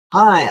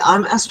Hi,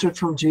 I'm Astrid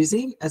from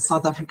Juicy, a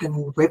South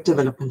African web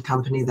development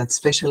company that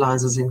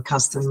specializes in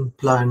custom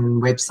Plone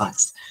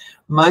websites.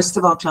 Most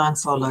of our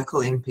clients are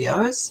local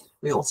NPOs.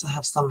 We also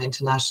have some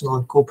international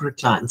and corporate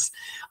clients.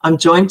 I'm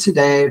joined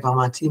today by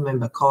my team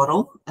member,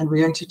 Carl, and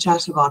we're going to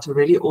chat about a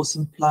really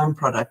awesome Plone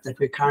product that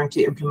we're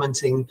currently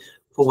implementing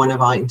for one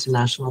of our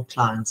international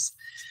clients.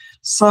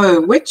 So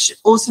which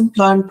awesome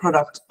Plone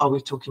product are we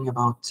talking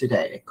about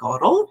today,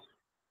 Carl?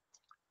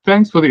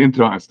 Thanks for the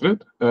intro,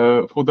 Astrid.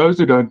 For those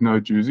who don't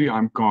know Juicy,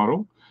 I'm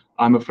Carl.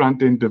 I'm a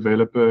front-end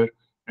developer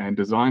and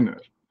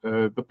designer.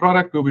 The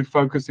product we'll be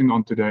focusing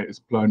on today is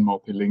Plone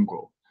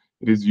Multilingual.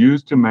 It is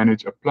used to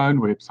manage a Plone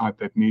website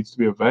that needs to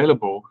be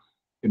available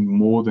in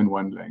more than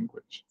one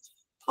language.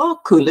 How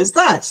cool is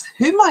that?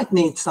 Who might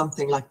need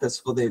something like this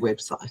for their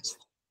website?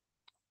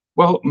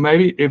 Well,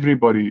 maybe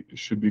everybody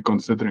should be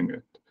considering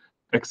it.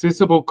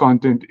 Accessible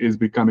content is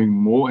becoming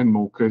more and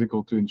more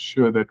critical to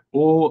ensure that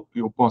all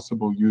your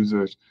possible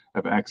users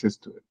have access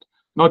to it.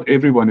 Not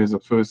everyone is a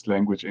first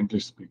language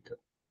English speaker.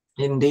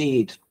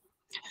 Indeed.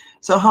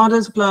 So how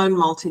does Plone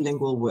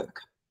Multilingual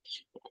work?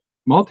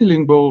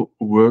 Multilingual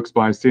works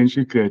by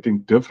essentially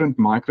creating different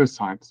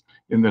microsites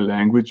in the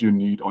language you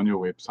need on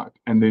your website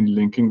and then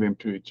linking them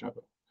to each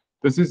other.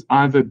 This is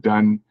either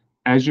done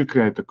as you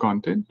create the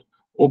content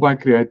or by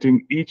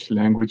creating each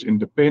language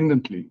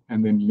independently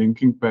and then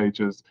linking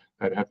pages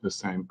that have the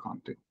same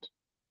content.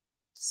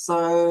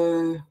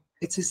 So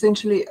it's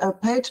essentially a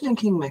page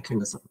linking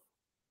mechanism.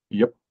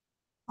 Yep.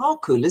 How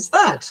cool is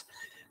that?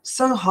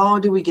 So how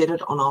do we get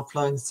it on our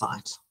Plone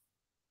site?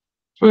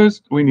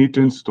 First, we need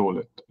to install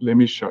it. Let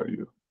me show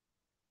you.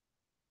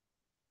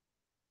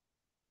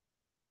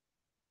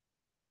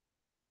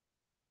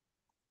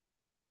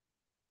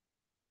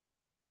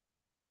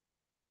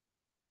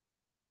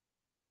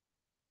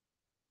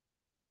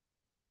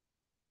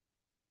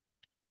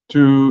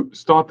 To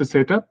start the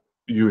setup,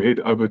 you head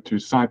over to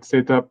Site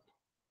Setup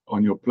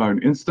on your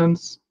Plone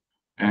instance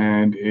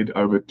and head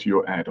over to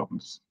your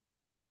add-ons.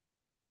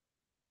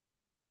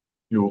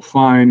 You'll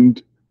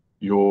find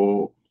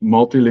your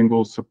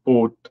multilingual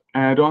support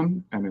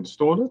add-on and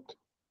install it.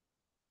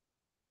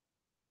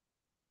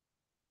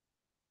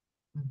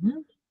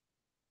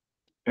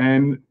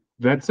 And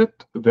that's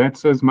it.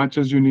 That's as much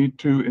as you need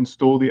to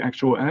install the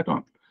actual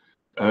add-on.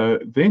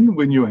 Then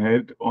when you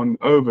head on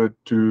over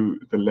to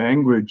the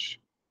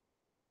language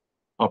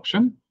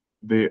option,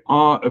 there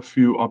are a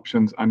few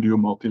options under your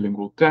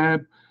multilingual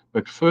tab.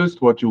 But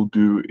first, what you'll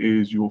do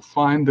is you'll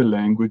find the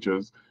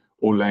languages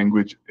or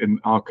language, in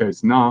our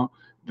case now,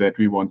 that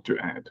we want to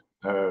add.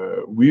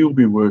 We'll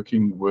be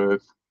working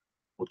with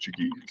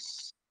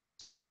Portuguese.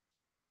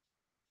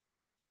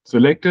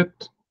 Select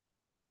it,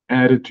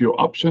 add it to your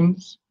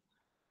options,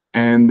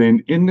 and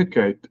then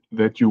indicate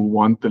that you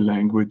want the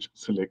language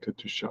selected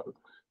to show.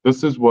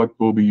 This is what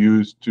will be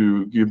used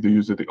to give the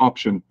user the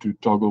option to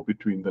toggle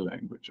between the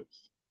languages.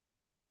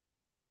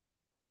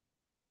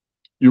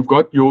 You've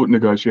got your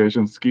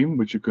negotiation scheme,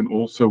 which you can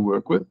also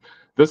work with.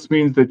 This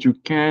means that you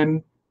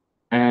can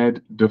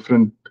add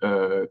different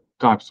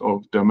types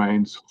of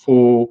domains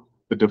for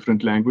the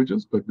different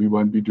languages, but we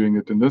won't be doing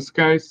it in this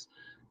case.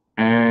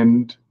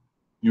 And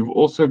you've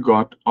also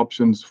got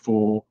options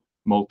for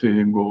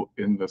multilingual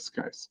in this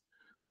case.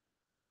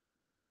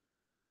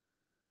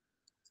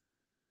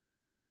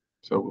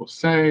 So we'll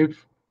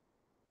save.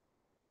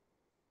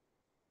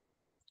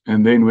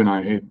 And then when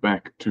I head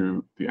back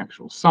to the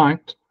actual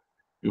site,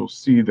 you'll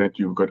see that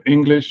you've got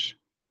English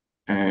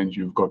and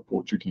you've got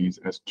Portuguese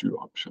as two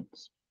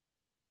options.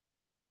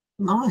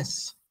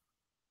 Nice.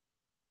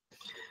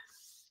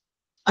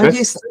 Oh,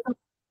 yes.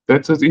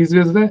 That's as easy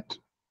as that.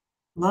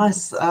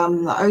 Nice.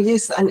 Oh,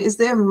 yes. And is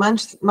there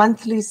a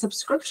monthly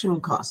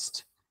subscription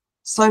cost?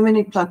 So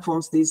many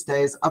platforms these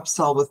days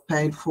upsell with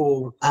paid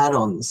for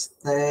add-ons.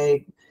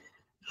 They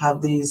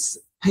have these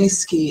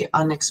pesky,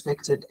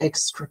 unexpected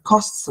extra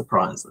cost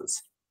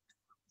surprises.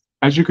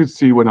 As you could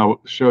see when I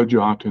showed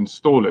you how to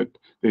install it,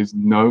 there's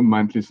no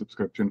monthly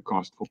subscription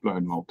cost for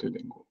Plone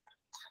Multilingual.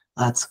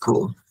 That's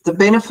cool. The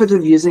benefit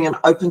of using an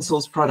open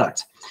source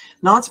product.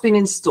 Now it's been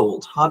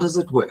installed. How does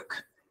it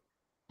work?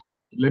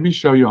 Let me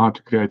show you how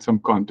to create some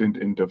content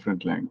in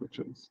different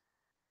languages.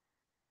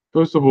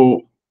 First of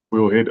all,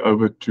 we'll head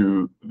over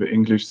to the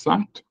English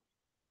site.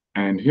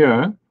 And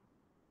here,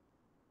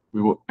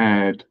 we will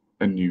add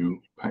a new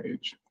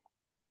page.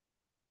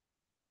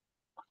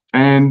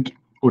 And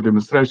for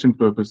demonstration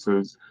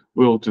purposes,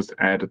 we'll just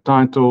add a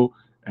title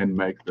and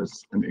make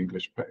this an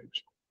English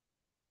page.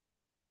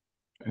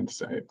 And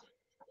save.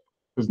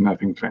 There's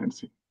nothing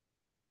fancy.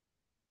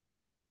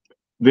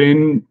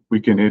 Then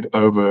we can head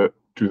over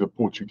to the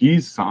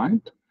Portuguese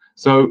side.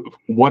 So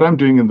what I'm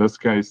doing in this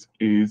case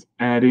is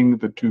adding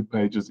the two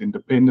pages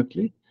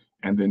independently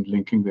and then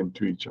linking them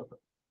to each other.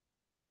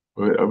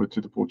 We'll head over to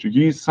the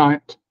Portuguese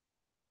site.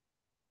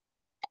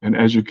 And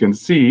as you can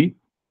see,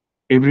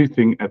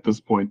 everything at this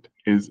point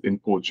is in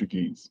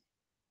Portuguese.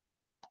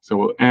 So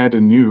we'll add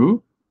a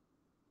new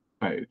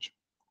page.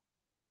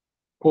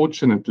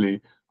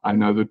 Fortunately, I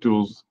know the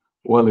tools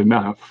well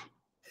enough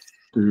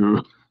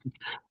to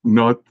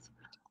not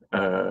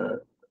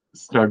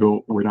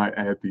struggle when I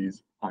add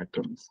these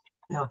items.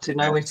 Yeah, to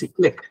know where to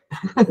click.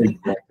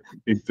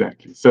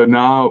 Exactly. So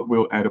now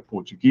we'll add a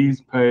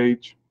Portuguese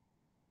page.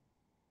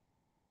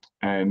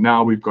 And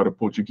now we've got a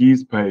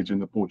Portuguese page in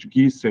the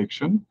Portuguese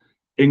section,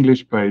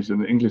 English page in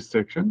the English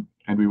section,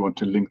 and we want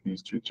to link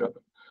these to each other.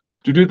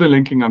 To do the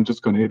linking, I'm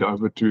just going to head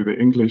over to the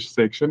English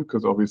section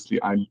because obviously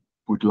I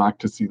would like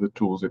to see the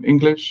tools in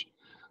English.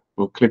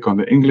 We'll click on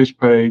the English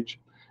page,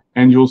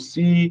 and you'll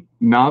see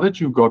now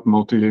that you've got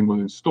Multilingual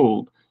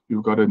installed,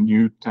 you've got a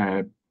new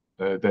tab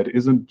that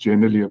isn't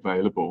generally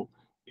available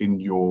in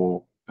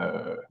your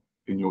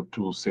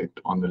tool set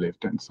on the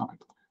left-hand side.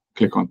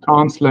 Click on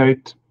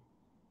Translate,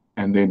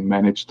 and then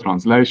Manage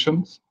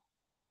Translations.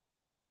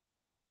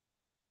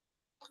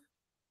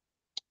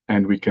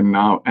 And we can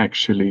now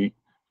actually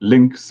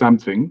link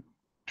something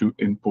to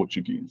in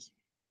Portuguese.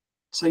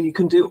 So you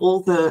can do all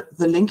the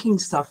linking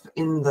stuff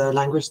in the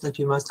language that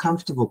you're most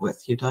comfortable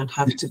with. You don't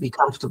have to be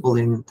comfortable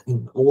in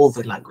all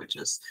the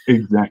languages.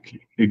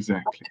 Exactly.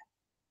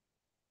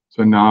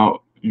 So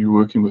now you're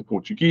working with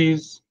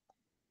Portuguese,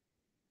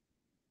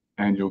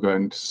 and you'll go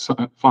and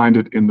find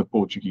it in the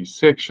Portuguese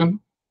section,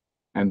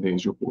 and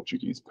there's your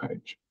Portuguese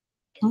page.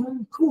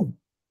 Oh, cool.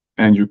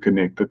 And you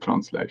connect the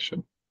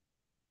translation.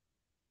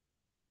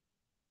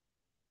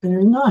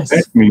 Very nice.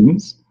 That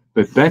means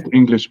that that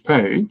English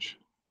page,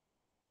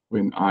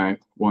 when I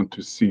want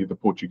to see the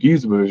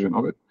Portuguese version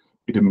of it,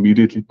 it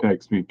immediately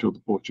takes me to the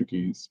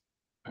Portuguese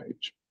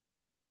page.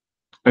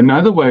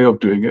 Another way of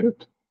doing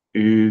it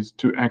is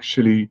to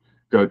actually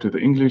go to the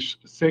English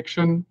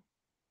section.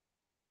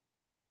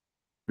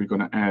 We're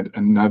going to add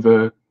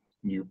another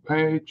new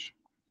page.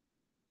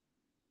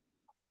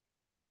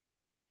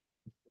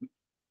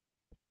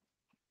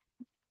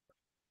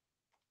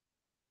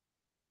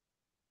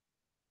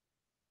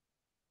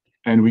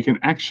 And we can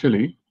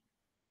actually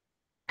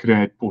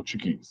create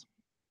Portuguese.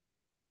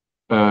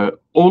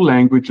 All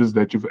languages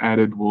that you've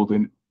added will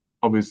then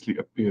obviously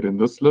appear in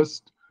this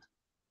list.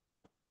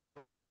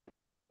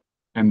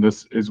 And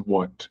this is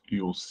what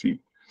you'll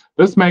see.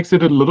 This makes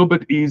it a little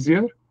bit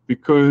easier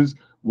because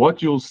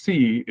what you'll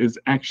see is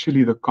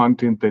actually the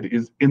content that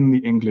is in the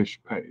English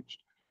page.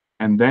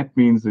 And that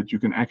means that you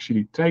can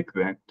actually take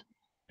that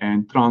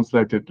and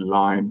translate it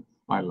line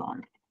by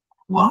line.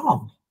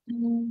 Wow.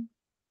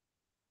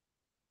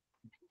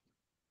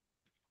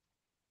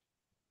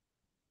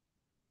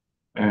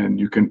 And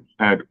you can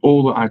add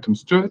all the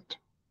items to it,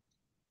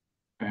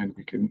 and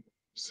we can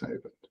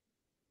save it.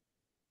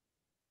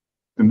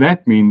 And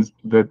that means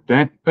that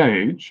that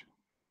page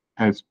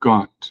has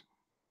got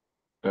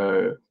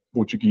a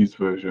Portuguese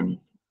version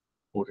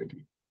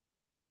already.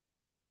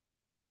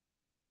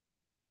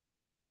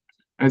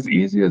 As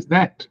easy as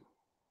that.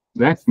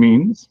 That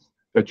means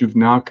that you've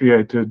now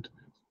created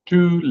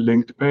 2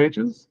 linked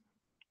pages,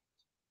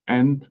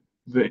 and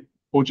the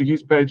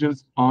Portuguese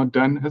pages are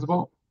done as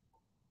well.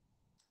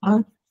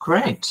 Oh,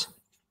 great.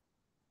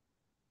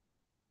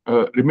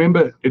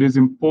 Remember, it is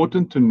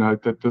important to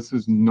note that this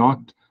is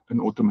not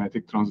an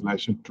automatic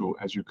translation tool,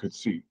 as you could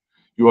see.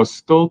 You are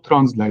still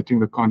translating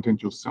the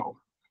content yourself.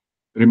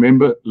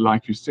 Remember,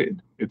 like you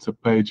said, it's a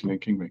page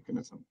linking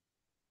mechanism.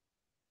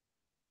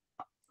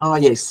 Oh,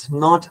 yes,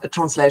 not a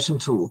translation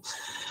tool.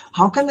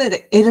 How can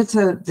the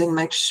editor then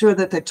make sure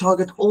that they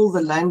target all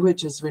the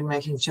languages when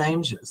making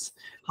changes?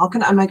 How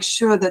can I make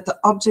sure that the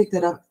object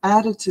that I've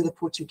added to the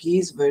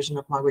Portuguese version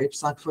of my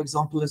website, for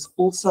example, is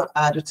also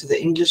added to the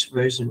English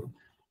version,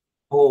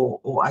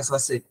 or as I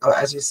said, or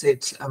as you said,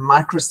 a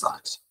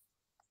microsite?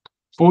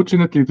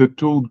 Fortunately, the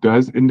tool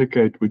does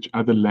indicate which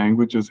other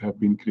languages have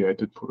been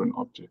created for an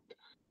object.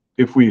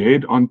 If we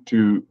head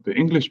onto the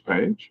English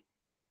page,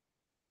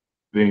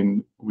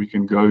 then we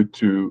can go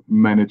to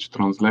Manage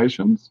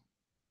Translations,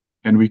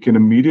 and we can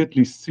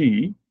immediately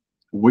see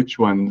which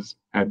ones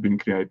have been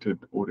created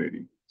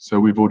already. So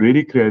we've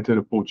already created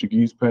a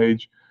Portuguese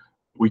page.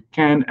 We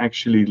can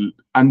actually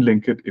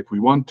unlink it if we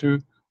want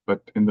to,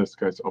 but in this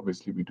case,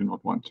 obviously, we do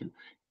not want to.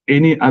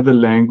 Any other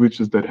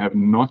languages that have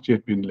not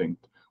yet been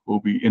linked will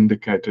be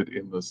indicated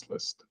in this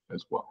list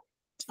as well.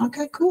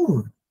 Okay,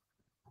 cool.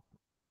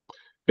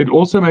 It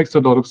also makes a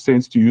lot of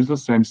sense to use the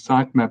same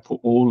sitemap for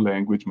all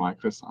language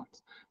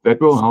microsites. That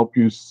will help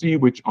you see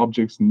which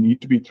objects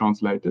need to be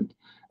translated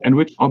and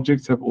which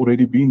objects have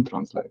already been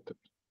translated.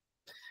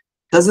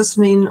 Does this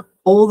mean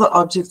all the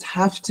objects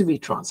have to be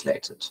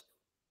translated?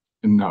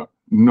 No,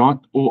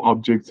 not all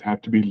objects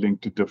have to be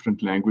linked to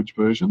different language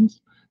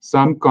versions.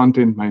 Some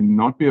content may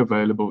not be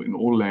available in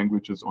all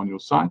languages on your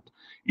site,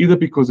 either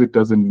because it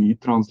doesn't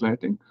need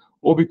translating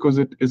or because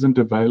it isn't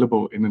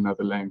available in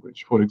another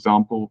language. For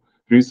example,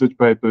 research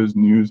papers,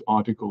 news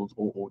articles,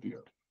 or audio.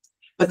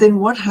 But then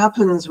what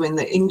happens when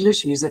the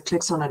English user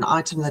clicks on an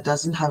item that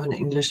doesn't have an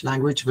English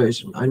language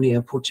version, only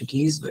a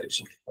Portuguese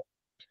version?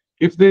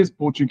 If there's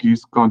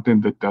Portuguese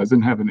content that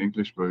doesn't have an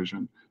English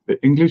version,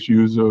 the English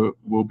user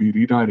will be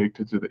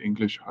redirected to the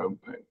English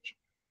homepage.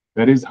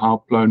 That is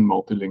how Plone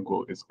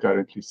Multilingual is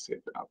currently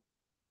set up.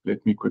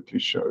 Let me quickly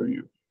show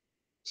you.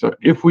 So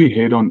if we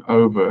head on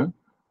over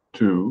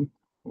to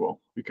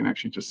well, we can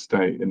actually just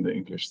stay in the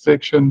English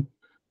section,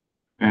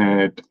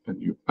 add a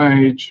new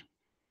page.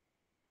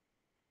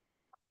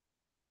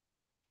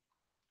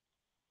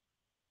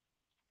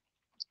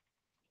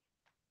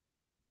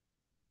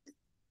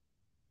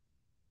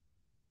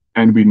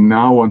 And we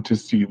now want to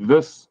see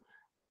this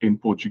in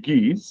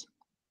Portuguese.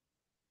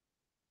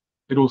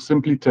 It will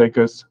simply take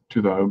us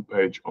to the home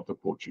page of the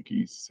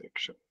Portuguese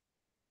section.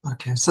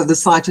 Okay, so the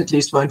site at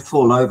least won't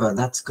fall over.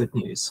 That's good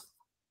news.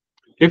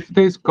 If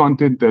there's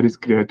content that is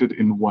created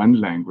in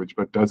one language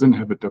but doesn't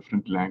have a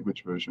different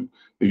language version,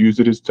 the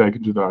user is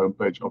taken to the home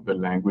page of the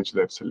language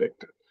they've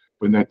selected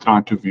when they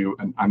try to view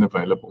an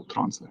unavailable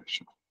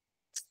translation.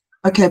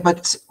 Okay,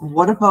 but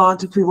what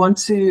about if we want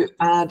to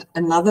add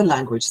another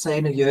language, say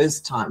in a year's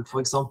time, for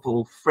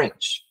example,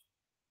 French?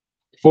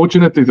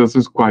 Fortunately, this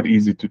is quite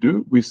easy to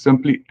do. We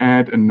simply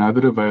add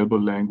another available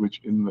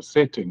language in the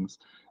settings,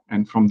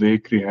 and from there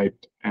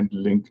create and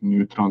link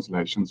new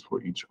translations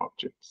for each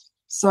object.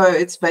 So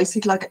it's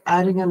basically like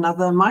adding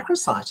another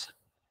microsite.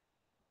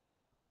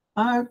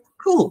 Oh,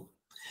 cool.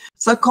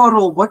 So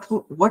Carl,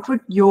 what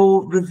would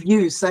your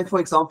review, say for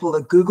example,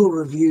 a Google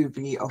review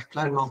be of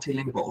Plone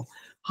Multilingual?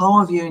 How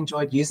have you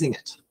enjoyed using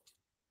it?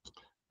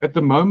 At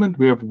the moment,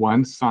 we have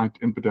one site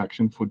in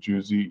production for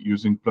Juicy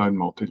using Plone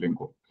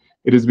Multilingual.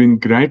 It has been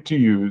great to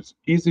use,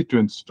 easy to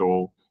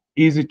install,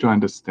 easy to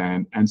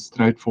understand, and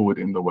straightforward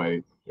in the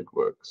way it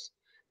works.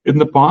 In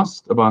the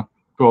past, about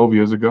 12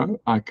 years ago,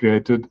 I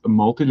created a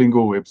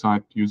multilingual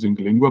website using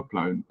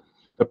LinguaPlone,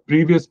 a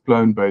previous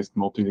Plone-based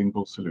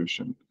multilingual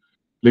solution.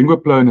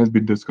 LinguaPlone has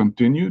been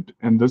discontinued,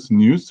 and this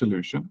new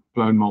solution,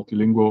 Plone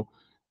Multilingual,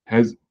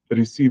 has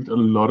received a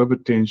lot of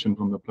attention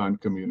from the Plone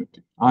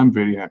community. I'm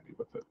very happy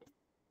with it.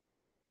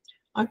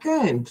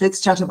 Okay, let's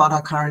chat about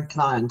our current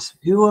client.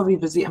 Who are we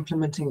busy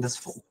implementing this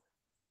for?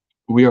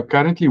 We are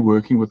currently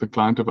working with a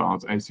client of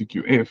ours,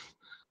 ACQF,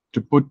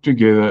 to put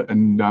together a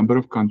number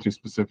of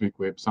country-specific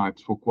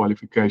websites for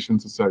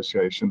qualifications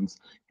associations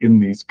in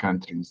these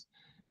countries.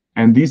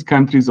 And these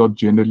countries are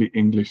generally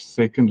English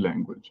second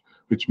language,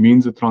 which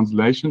means a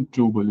translation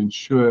tool will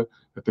ensure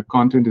that the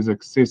content is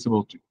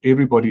accessible to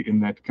everybody in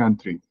that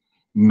country,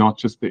 not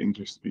just the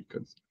English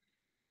speakers.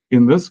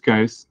 In this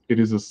case, it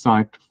is a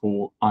site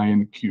for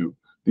INQ,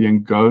 the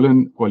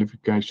Angolan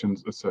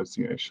Qualifications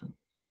Association.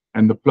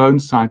 And the Plone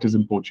site is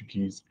in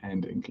Portuguese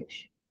and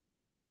English.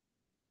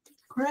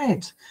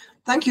 Great.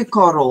 Thank you,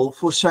 Carl,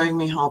 for showing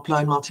me how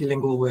Plone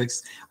Multilingual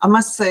works. I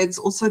must say it's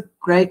also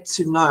great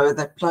to know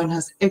that Plone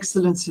has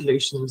excellent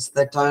solutions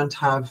that don't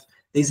have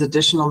these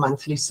additional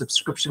monthly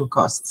subscription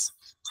costs.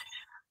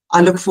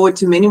 I look forward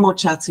to many more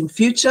chats in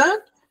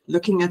future,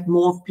 looking at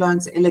more of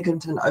Plone's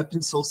elegant and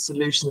open source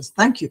solutions.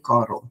 Thank you,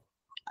 Carl.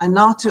 And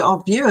now to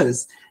our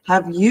viewers,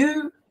 have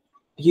you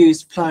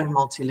used Plone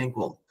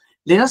Multilingual?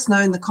 Let us know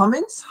in the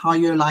comments how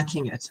you're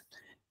liking it.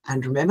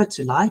 And remember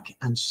to like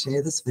and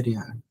share this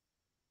video.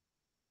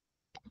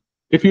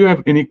 If you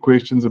have any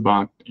questions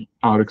about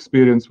our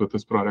experience with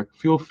this product,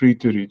 feel free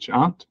to reach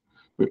out.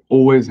 We're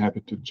always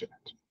happy to chat.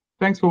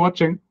 Thanks for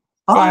watching.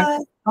 Bye.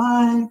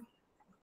 Bye.